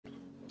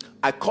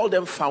I call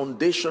them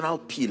foundational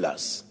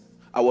pillars.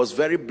 I was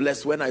very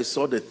blessed when I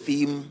saw the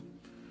theme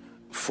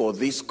for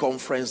this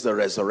conference, the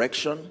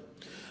resurrection.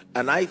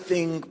 And I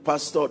think,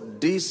 Pastor,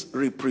 this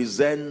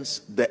represents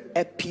the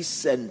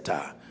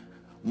epicenter.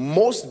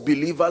 Most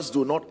believers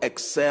do not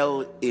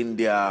excel in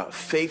their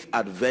faith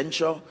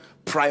adventure,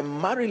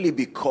 primarily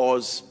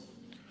because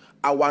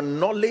our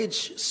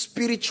knowledge,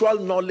 spiritual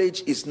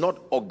knowledge, is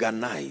not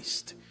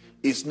organized.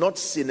 It's not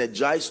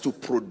synergized to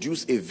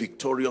produce a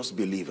victorious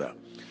believer.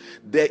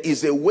 There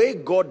is a way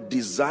God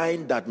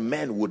designed that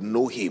men would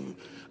know him,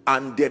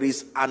 and there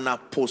is an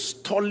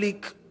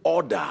apostolic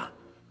order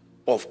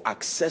of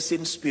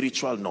accessing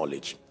spiritual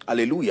knowledge.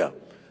 Hallelujah.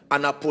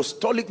 An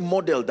apostolic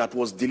model that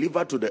was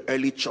delivered to the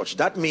early church.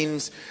 That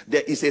means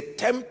there is a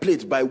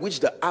template by which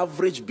the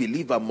average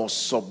believer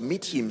must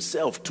submit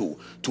himself to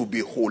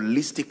be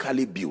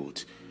holistically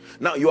built.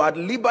 Now, you are at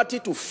liberty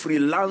to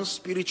freelance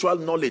spiritual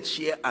knowledge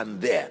here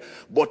and there,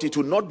 but it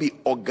will not be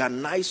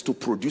organized to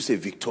produce a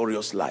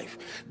victorious life.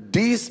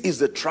 This is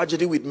the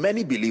tragedy with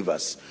many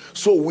believers.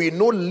 So we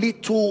know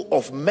little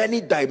of many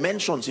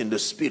dimensions in the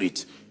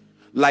spirit.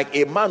 Like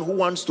a man who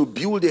wants to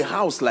build a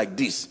house like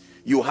this.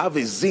 You have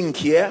a zinc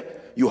here,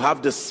 you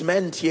have the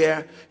cement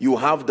here, you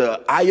have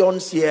the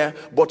irons here,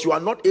 but you are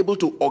not able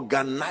to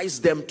organize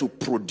them to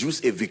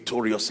produce a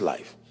victorious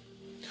life.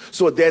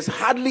 So there's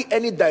hardly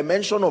any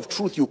dimension of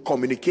truth you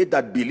communicate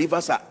that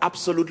believers are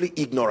absolutely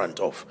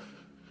ignorant of.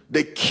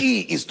 The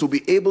key is to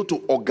be able to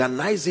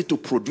organize it to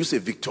produce a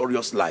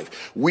victorious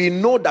life. We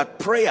know that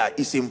prayer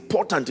is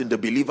important in the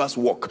believer's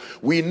walk.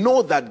 We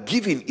know that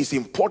giving is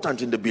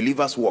important in the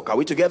believer's walk. Are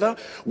we together?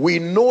 We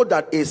know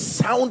that a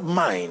sound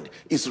mind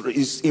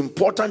is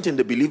important in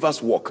the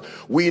believer's walk.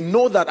 We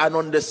know that an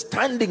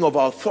understanding of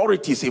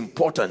authority is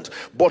important.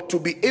 But to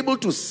be able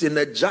to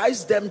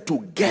synergize them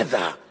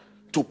together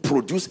to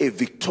produce a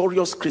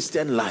victorious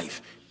Christian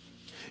life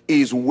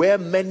is where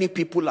many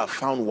people are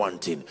found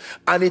wanting.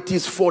 And it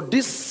is for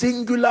this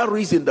singular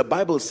reason the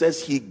Bible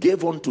says he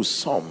gave unto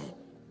some,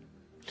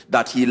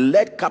 that he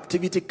led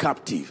captivity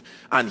captive,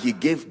 and he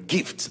gave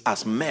gifts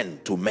as men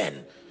to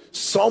men.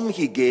 Some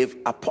he gave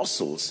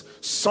apostles,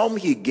 some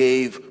he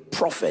gave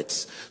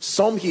prophets,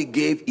 some he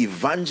gave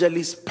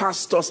evangelists,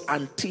 pastors,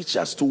 and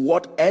teachers. To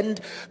what end?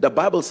 The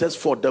Bible says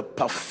for the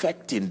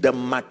perfecting, the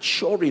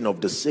maturing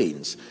of the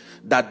saints.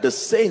 That the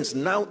saints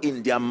now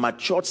in their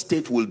matured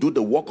state will do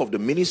the work of the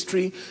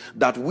ministry,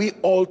 that we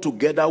all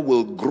together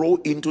will grow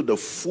into the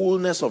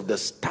fullness of the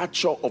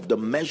stature of the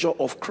measure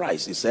of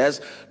Christ. It says,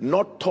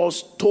 not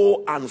tossed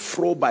to and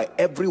fro by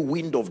every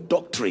wind of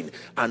doctrine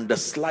and the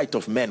sleight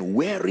of men,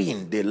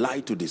 wherein they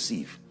lie to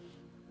deceive.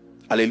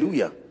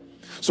 Hallelujah.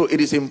 So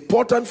it is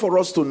important for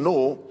us to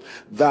know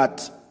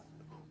that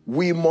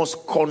we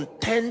must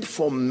contend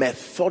for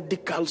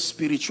methodical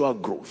spiritual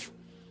growth.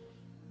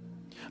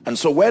 And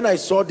so when I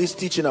saw this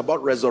teaching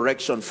about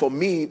resurrection, for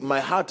me, my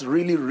heart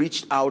really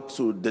reached out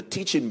to the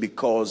teaching,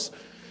 because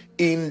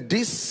in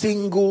this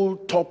single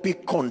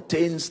topic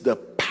contains the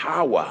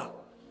power,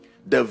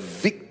 the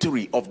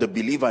victory of the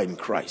believer in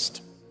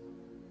Christ.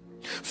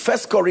 1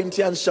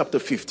 Corinthians chapter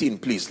 15,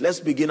 please. Let's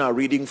begin our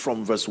reading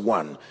from verse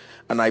 1.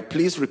 And I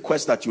please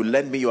request that you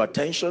lend me your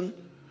attention.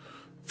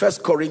 1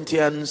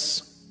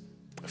 Corinthians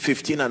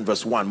 15 and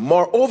verse 1.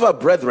 Moreover,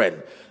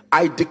 brethren,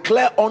 I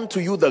declare unto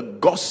you the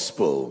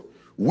gospel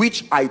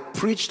which I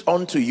preached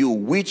unto you,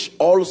 which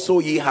also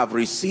ye have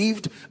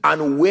received,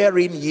 and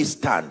wherein ye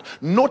stand.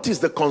 Notice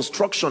the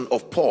construction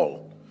of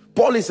Paul.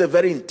 Paul is a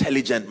very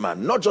intelligent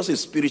man, not just a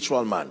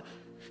spiritual man.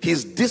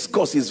 His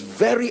discourse is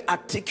very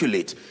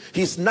articulate.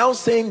 He's now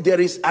saying there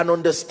is an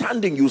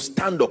understanding you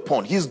stand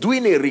upon. He's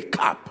doing a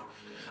recap.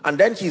 And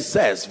then he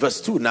says,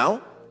 verse 2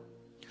 now,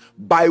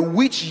 by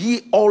which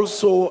ye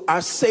also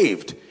are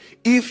saved,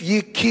 if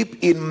ye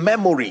keep in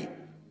memory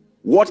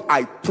what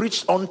I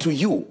preached unto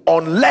you,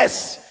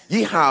 unless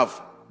ye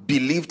have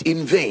believed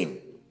in vain.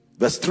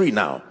 Verse 3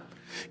 now.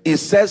 It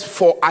says,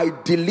 for I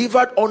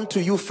delivered unto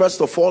you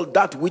first of all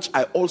that which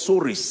I also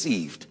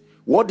received.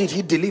 What did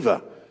he deliver?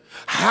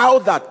 How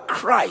that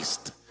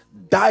Christ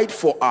died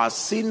for our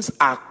sins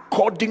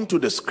according to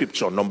the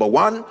scripture. Number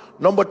 1.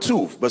 Number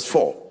 2, verse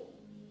 4.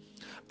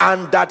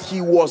 And that he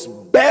was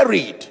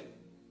buried.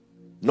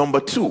 Number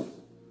 2.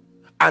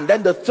 And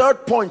then the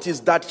third point is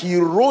that he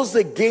rose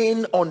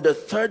again on the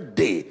third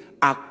day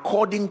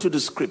according to the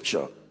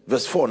scripture.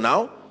 Verse 4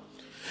 now.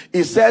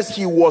 It says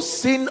he was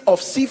seen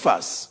of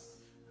Cephas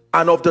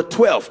and of the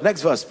 12.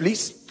 Next verse,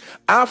 please.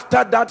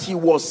 After that he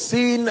was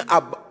seen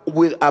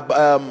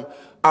above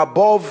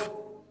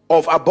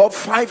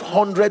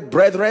 500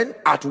 brethren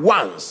at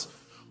once,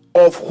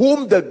 of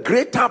whom the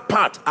greater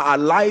part are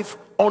alive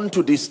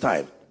unto this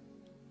time.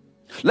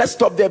 Let's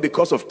stop there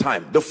because of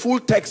time. The full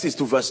text is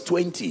to verse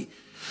 20.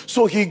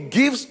 So he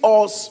gives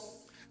us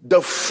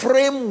the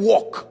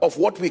framework of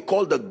what we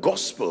call the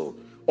gospel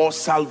or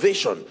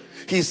salvation.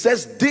 He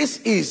says this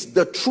is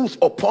the truth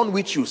upon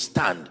which you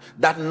stand.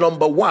 That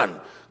number 1,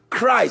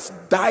 Christ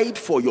died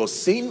for your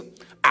sin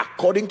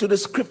according to the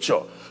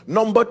scripture.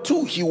 Number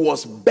 2, he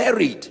was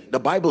buried. The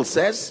Bible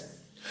says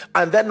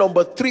And then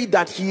number 3,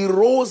 that he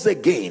rose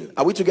again.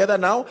 Are we together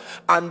now?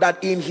 And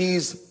that in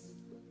his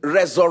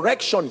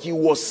resurrection he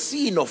was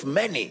seen of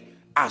many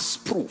as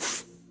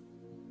proof.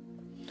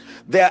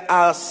 There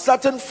are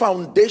certain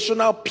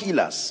foundational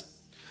pillars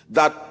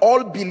that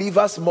all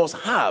believers must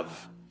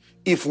have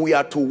if we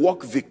are to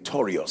walk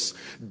victorious.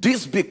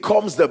 This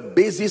becomes the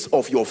basis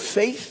of your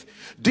faith.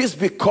 This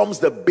becomes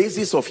the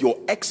basis of your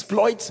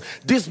exploits.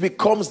 This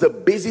becomes the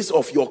basis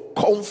of your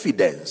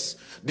confidence.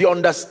 The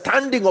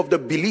understanding of the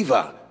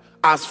believer,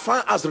 as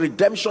far as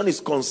redemption is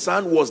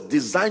concerned, was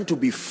designed to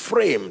be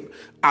framed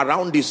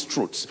around these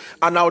truths.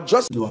 And I'll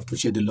just do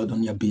appreciate the Lord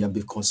on your behalf,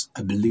 because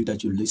I believe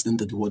that you listen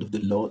to the word of the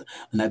Lord,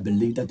 and I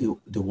believe that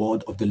the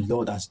word of the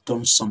Lord has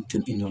done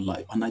something in your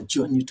life. And I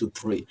join you to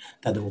pray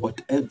that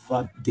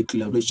whatever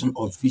declaration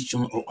or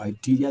vision or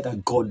idea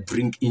that God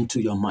bring into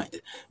your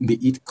mind, may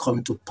it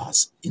come to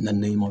pass in the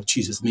name of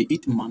Jesus. May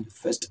it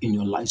manifest in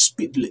your life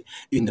speedily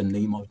in the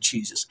name of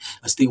Jesus.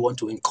 I still want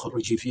to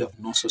encourage you, if you have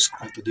not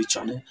subscribed to the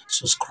channel,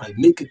 subscribe,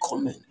 make a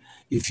comment.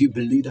 If you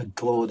believe that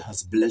God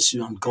has blessed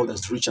you and God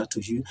has reached out to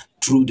you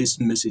through this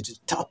message,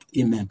 type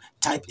amen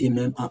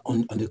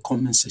on the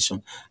comment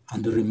section,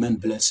 and remain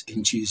blessed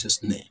in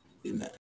Jesus' name. Amen.